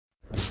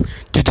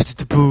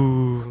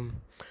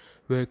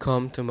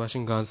Welcome to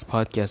Machine Guns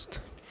Podcast.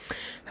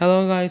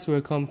 Hello guys,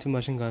 welcome to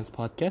Machine Guns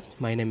Podcast.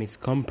 My name is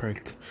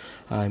Komperk.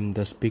 I'm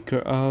the speaker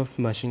of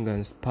Machine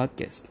Guns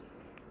Podcast.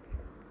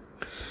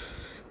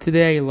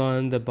 Today I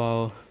learned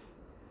about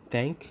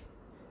thank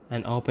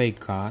and obey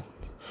God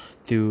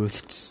through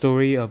the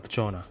story of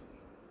Jonah.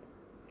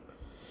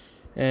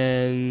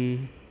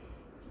 And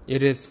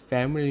it is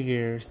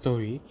familiar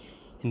story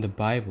in the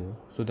Bible,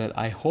 so that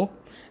I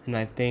hope and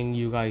I think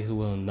you guys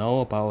will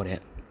know about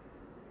it.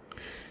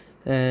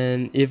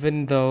 And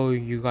even though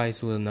you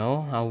guys will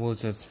know, I will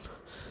just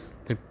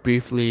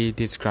briefly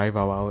describe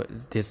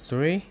about this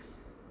story.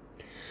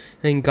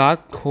 And God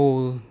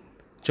called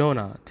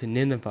Jonah to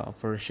Nineveh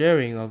for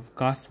sharing of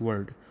God's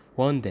word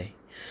one day.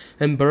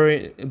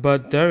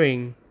 But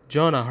during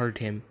Jonah heard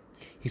him,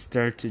 he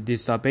started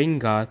disobeying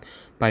God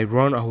by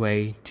run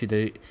away to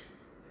the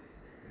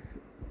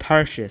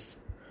Tarshish.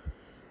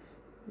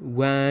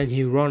 When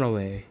he ran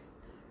away,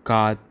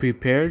 God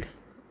prepared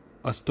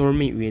a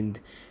stormy wind,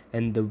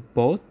 and the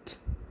boat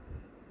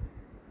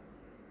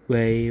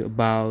was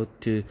about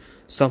to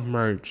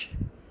submerge.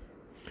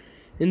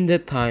 In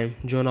that time,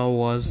 Jonah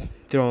was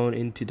thrown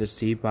into the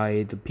sea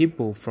by the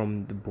people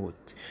from the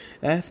boat.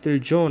 After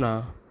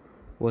Jonah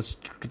was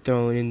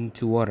thrown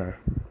into water,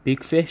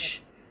 big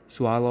fish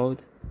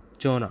swallowed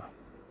Jonah.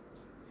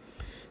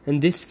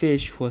 And this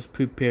fish was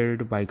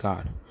prepared by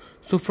God.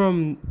 So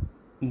from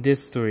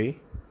this story,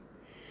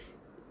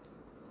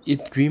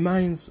 it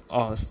reminds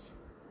us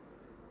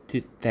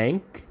to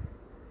thank,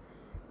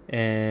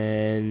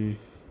 and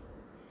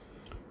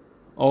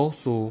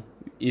also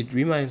it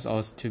reminds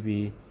us to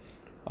be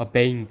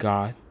obeying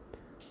God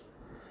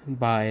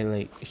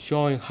by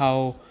showing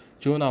how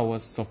Jonah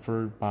was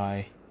suffered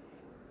by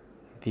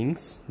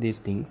these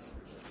things.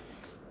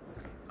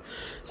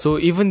 So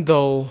even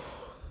though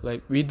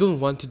we don't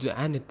want to do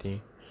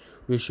anything,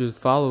 we should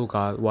follow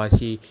God what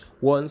He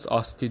wants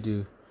us to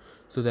do,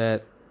 so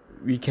that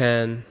we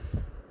can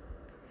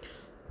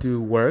do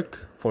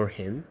work for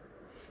Him.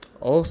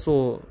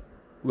 Also,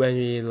 when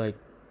we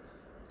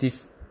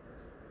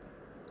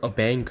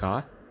disobeying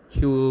God,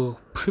 He will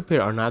prepare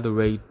another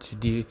way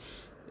to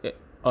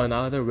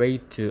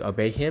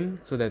obey Him,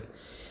 so that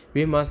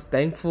we must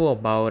thankful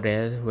about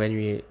it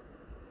when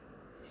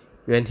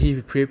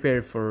He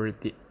prepared for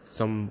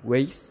some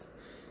ways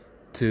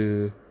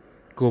to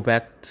go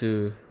back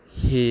to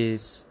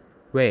His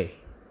way.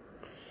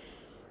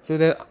 So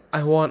that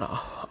I want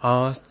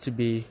us to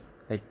be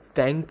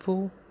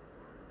thankful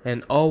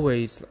and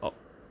always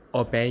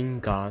obeying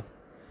God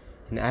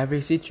in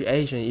every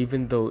situation,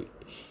 even though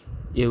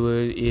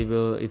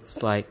it's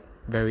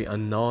very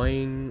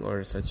annoying,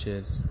 or such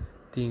as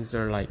things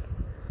are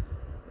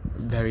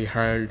very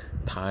hard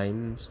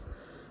times,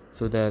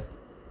 so that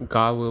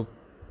God will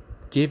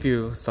give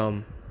you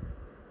some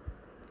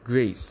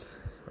grace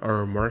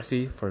or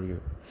mercy for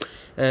you.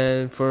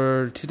 And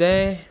for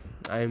today,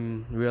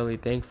 I'm really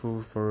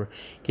thankful for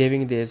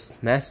giving this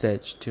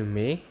message to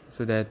me,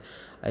 so that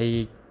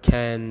I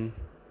can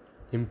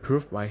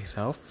improve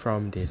myself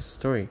from this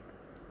story.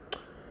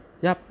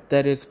 Yep,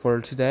 that is for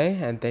today,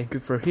 and thank you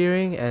for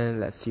hearing, and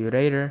let's see you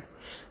later,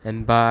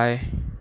 and bye.